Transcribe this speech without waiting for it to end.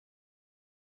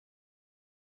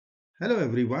Hello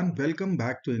everyone, welcome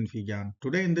back to infyGyan.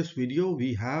 Today in this video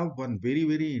we have one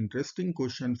very interesting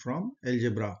question from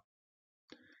algebra.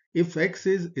 If x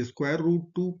is square root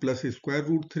 2 plus square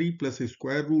root 3 plus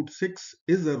square root 6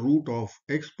 is the root of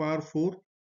x power 4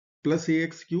 plus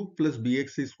ax cube plus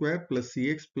bx square plus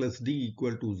cx plus d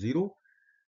equal to 0,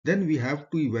 then we have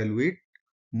to evaluate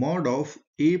mod of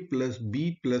a plus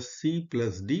b plus c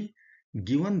plus d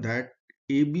given that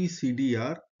a, b, c, d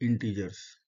are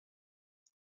integers.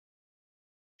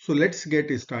 So let's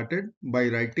get started by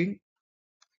writing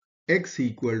x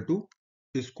equal to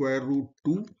square root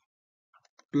 2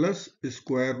 plus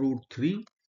square root 3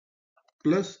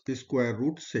 plus square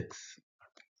root 6.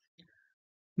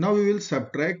 Now we will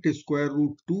subtract square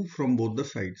root 2 from both the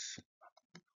sides.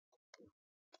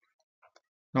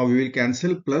 Now we will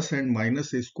cancel plus and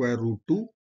minus square root 2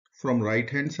 from right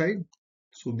hand side.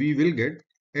 So we will get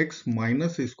x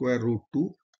minus square root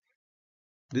 2.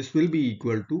 This will be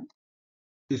equal to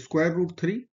square root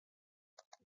 3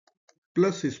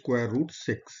 plus square root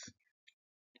 6.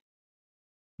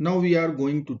 Now we are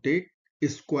going to take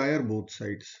square both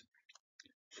sides.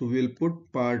 So we will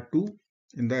put part 2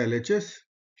 in the LHS.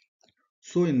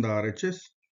 So in the RHS,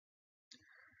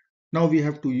 now we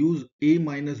have to use a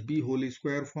minus b whole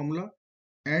square formula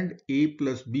and a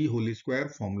plus b whole square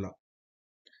formula.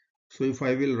 So if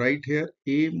I will write here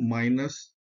a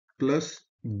minus plus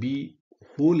b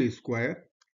whole square,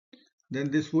 then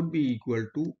this would be equal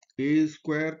to a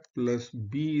square plus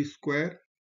b square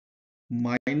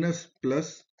minus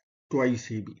plus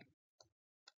twice ab.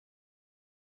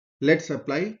 Let's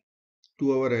apply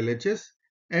to our LHS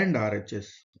and RHS.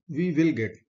 We will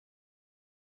get,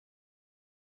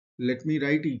 let me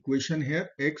write equation here,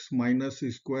 x minus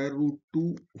square root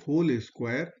 2 whole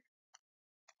square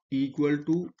equal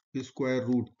to square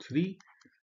root 3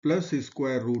 plus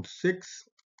square root 6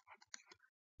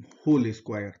 whole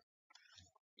square.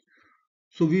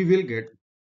 So we will get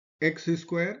x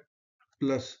square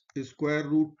plus square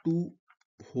root 2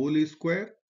 whole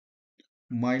square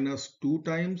minus 2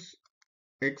 times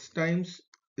x times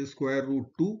square root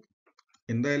 2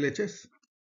 in the LHS.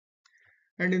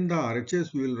 And in the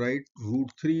RHS we will write root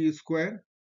 3 square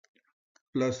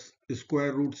plus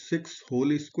square root 6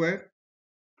 whole square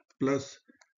plus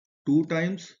 2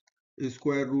 times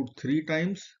square root 3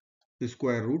 times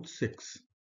square root 6.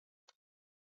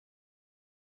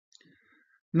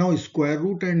 Now square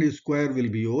root and square will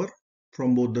be over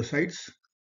from both the sides.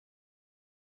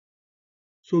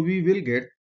 So we will get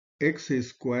x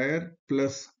square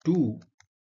plus 2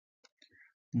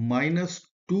 minus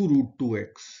 2 root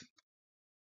 2x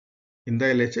in the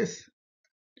LHS.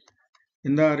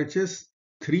 In the RHS,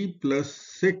 3 plus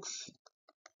 6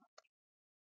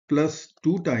 plus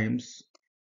 2 times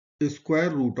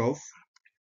square root of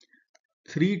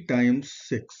 3 times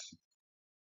 6.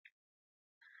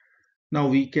 Now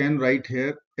we can write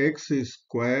here x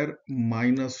square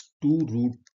minus 2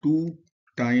 root 2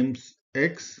 times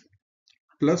x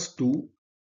plus 2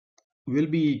 will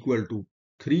be equal to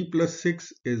 3 plus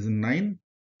 6 is 9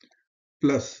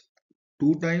 plus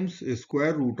 2 times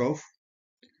square root of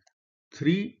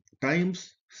 3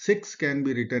 times 6 can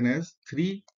be written as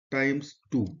 3 times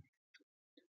 2.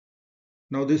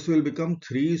 Now this will become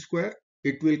 3 square.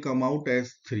 It will come out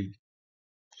as 3.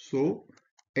 So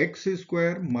x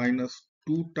square minus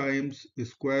 2 times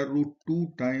square root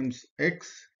 2 times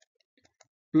x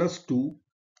plus 2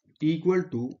 equal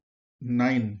to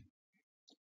 9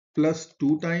 plus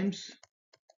 2 times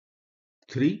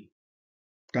 3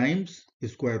 times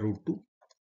square root 2.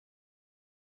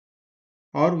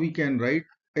 Or we can write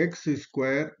x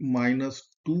square minus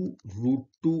 2 root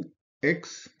 2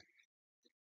 x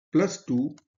plus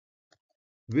 2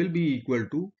 will be equal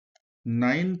to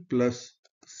 9 plus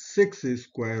 6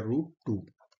 square root 2.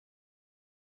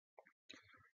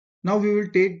 Now we will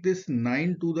take this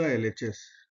 9 to the LHS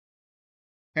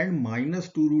and minus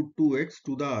 2 root 2x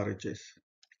to the RHS.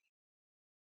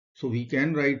 So we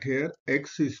can write here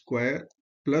x square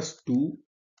plus 2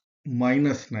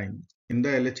 minus 9 in the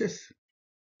LHS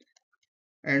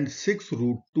and 6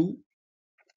 root 2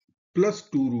 plus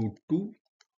 2 root 2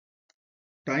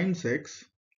 times x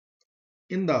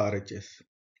in the RHS.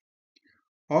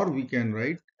 Or we can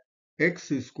write x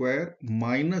square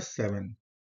minus 7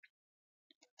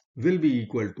 will be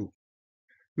equal to,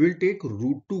 we will take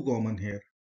root 2 common here.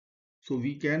 So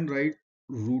we can write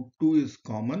root 2 is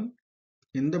common.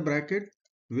 In the bracket,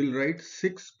 we will write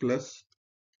 6 plus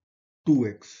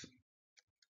 2x.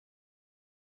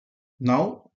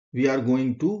 Now we are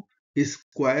going to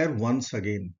square once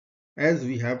again as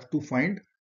we have to find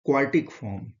quartic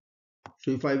form.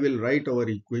 So if I will write our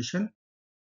equation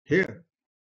here,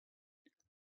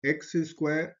 x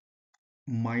square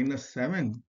minus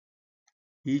 7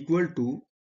 equal to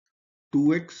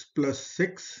 2x plus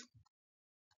 6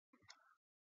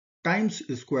 times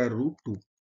square root 2.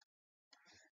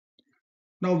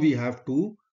 Now we have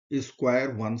to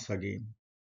square once again.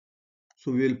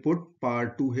 So we will put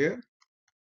power 2 here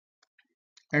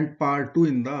and power 2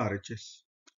 in the RHS.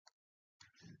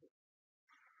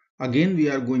 Again we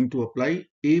are going to apply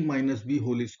a minus b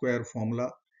whole square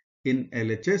formula in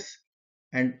LHS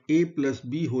and a plus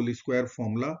b whole square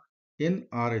formula in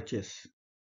RHS.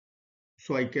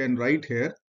 So I can write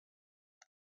here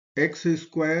x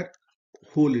square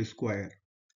whole square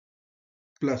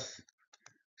plus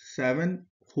 7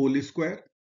 whole square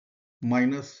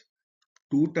minus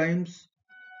 2 times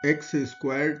x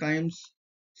square times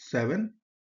 7.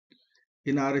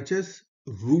 In RHS,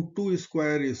 root 2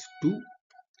 square is 2.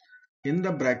 In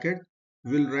the bracket,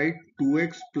 we'll write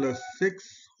 2x plus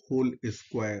 6 whole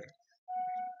square.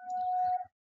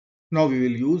 Now we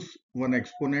will use one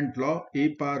exponent law. A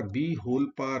power b whole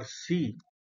power c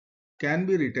can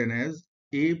be written as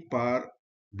a power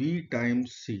b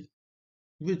times c,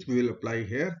 which we will apply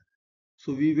here.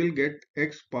 So we will get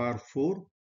x power 4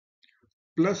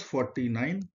 plus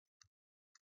 49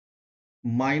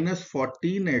 minus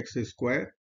 14x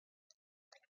square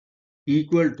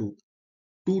equal to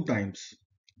 2 times.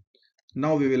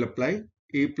 Now we will apply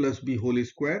a plus b whole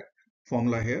square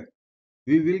formula here.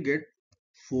 We will get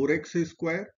 4x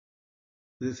square.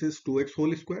 This is 2x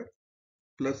whole square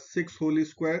plus 6 whole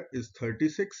square is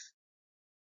 36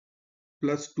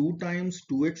 plus 2 times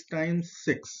 2x times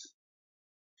 6.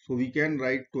 So we can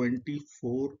write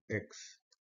 24x.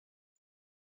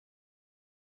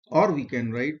 Or we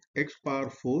can write x power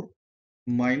 4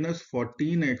 minus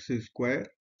 14x square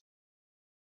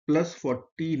plus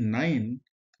 49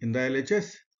 in the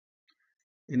LHS.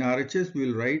 In RHS we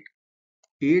will write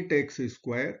 8x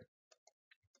square.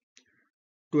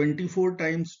 24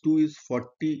 times 2 is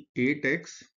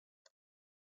 48x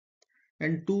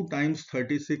and 2 times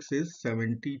 36 is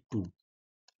 72.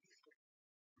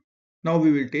 Now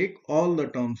we will take all the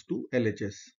terms to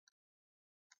LHS.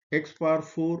 X power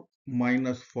 4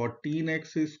 minus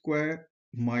 14x square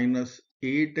minus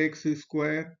 8x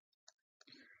square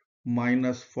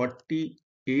minus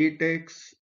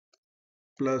 48x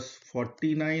plus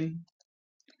 49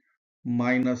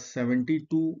 minus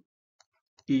 72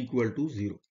 equal to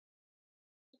 0.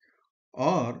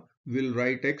 Or we'll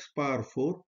write x power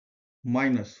 4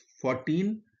 minus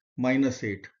 14 minus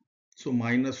 8. So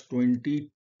minus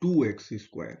 22x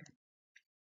square.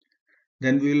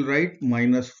 Then we will write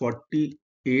minus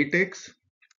 48x.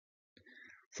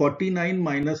 49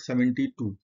 minus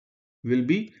 72 will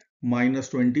be minus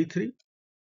 23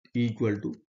 equal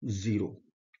to 0.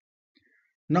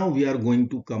 Now we are going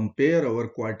to compare our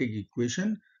quartic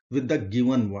equation with the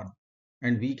given one,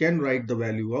 and we can write the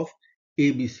value of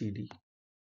a, b, c, d.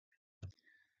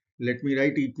 Let me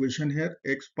write equation here.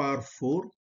 X power 4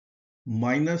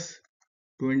 minus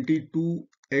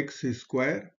 22x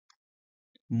square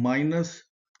minus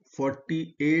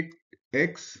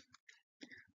 48x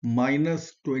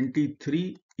minus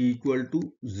 23 equal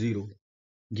to 0.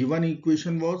 Given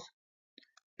equation was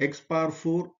x power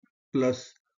 4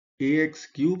 plus ax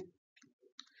cube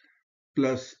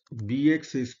plus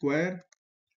bx square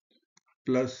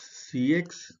plus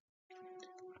cx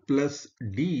plus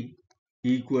d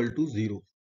equal to 0.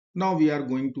 Now we are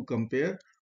going to compare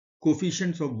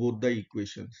coefficients of both the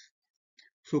equations.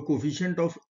 So coefficient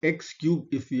of x cube,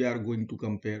 if we are going to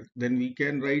compare, then we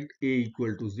can write a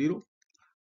equal to 0.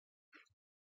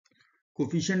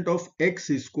 Coefficient of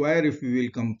x square, if we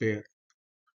will compare,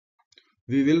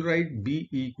 we will write b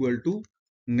equal to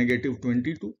negative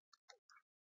 22.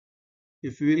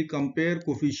 If we will compare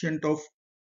coefficient of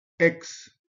x,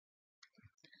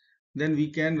 then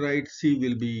we can write c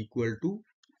will be equal to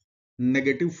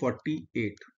negative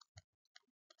 48.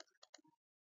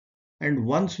 And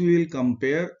once we will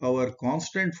compare our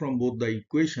constant from both the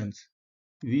equations,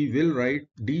 we will write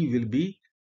d will be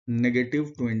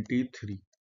negative 23.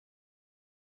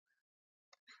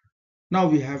 Now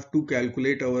we have to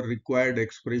calculate our required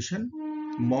expression.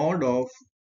 Mod of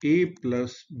a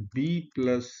plus b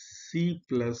plus c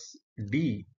plus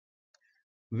d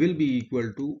will be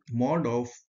equal to mod of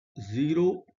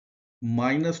 0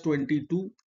 minus 22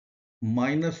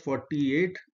 minus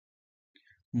 48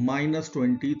 minus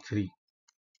 23.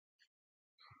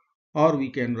 Or we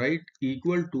can write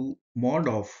equal to mod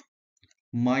of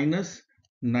minus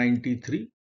 93,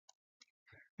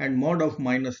 and mod of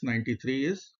minus 93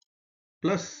 is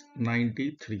plus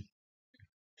 93.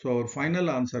 So our final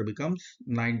answer becomes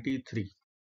 93.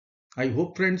 I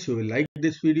hope friends you will like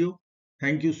this video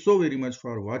Thank you so very much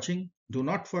for watching. Do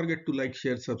not forget to like,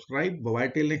 share, subscribe. Bye bye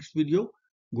till next video.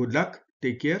 Good luck.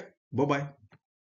 Take care. Bye bye.